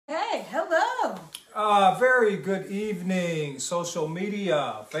Very good evening, social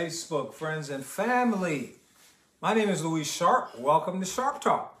media, Facebook, friends, and family. My name is Louis Sharp. Welcome to Sharp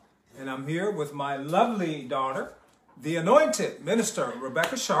Talk. And I'm here with my lovely daughter, the anointed minister,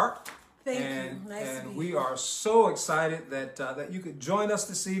 Rebecca Sharp. Thank you. Nice to be we here. are so excited that you could join us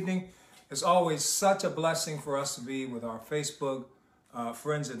this evening. It's always such a blessing for us to be with our Facebook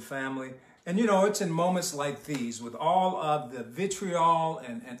friends and family. And you know, it's in moments like these with all of the vitriol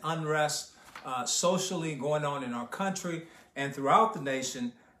and unrest socially going on in our country and throughout the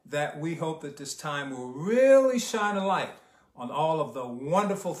nation that we hope that this time will really shine a light on all of the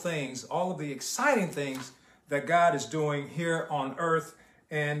wonderful things, all of the exciting things that God is doing here on earth.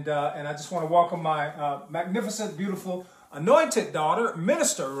 And I just want to welcome my magnificent, beautiful, anointed daughter,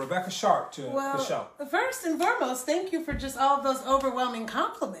 Minister Rebecca Sharp, to the show. First and foremost, thank you for just all of those overwhelming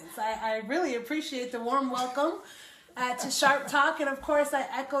compliments. I really appreciate the warm welcome to Sharp Talk. And of course, I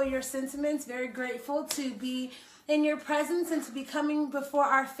echo your sentiments. Very grateful to be in your presence and to be coming before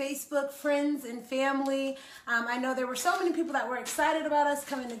our Facebook friends and family. I know there were so many people that were excited about us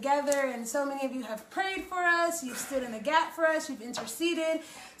coming together, and so many of you have prayed for us, you've stood in the gap for us, you've interceded.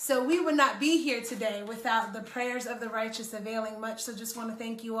 So we would not be here today without the prayers of the righteous availing much. So just want to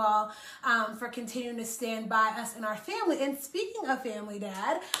thank you all for continuing to stand by us and our family. And speaking of family,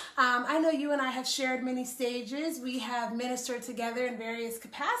 Dad, I know you and I have shared many stages. We have ministered together in various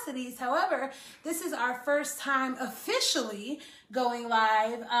capacities. However, this is our first time officially going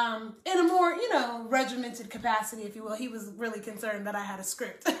live in a more, regimented capacity, if you will. He was really concerned that I had a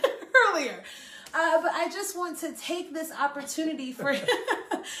script earlier. But I just want to take this opportunity for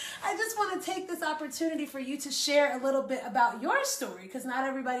you to share a little bit about your story, because not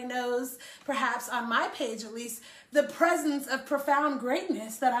everybody knows, perhaps on my page at least, the presence of profound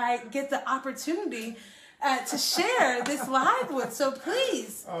greatness that I get the opportunity to share this live with. So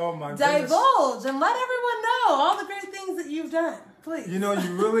please, divulge and let everyone know all the great things that you've done. Please. You know,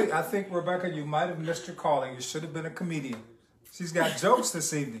 I think, Rebecca, you might have missed your calling. You should have been a comedian. She's got jokes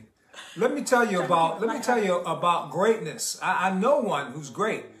this evening. Let me tell you about greatness. I know one who's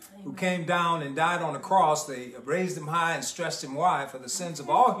great, who came down and died on the cross. They raised him high and stretched him wide for the sins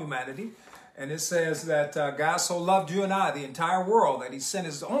of all humanity. And it says that God so loved you and I, the entire world, that he sent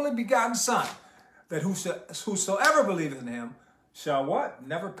his only begotten Son, that whosoever believeth in him shall what?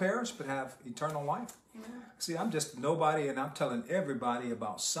 Never perish, but have eternal life. Amen. See, I'm just nobody, and I'm telling everybody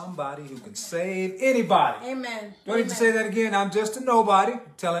about somebody who can save anybody. Amen. Do I need to say that again? I'm just a nobody,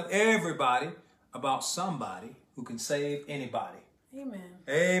 telling everybody about somebody who can save anybody. Amen.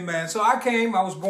 Amen. So I was born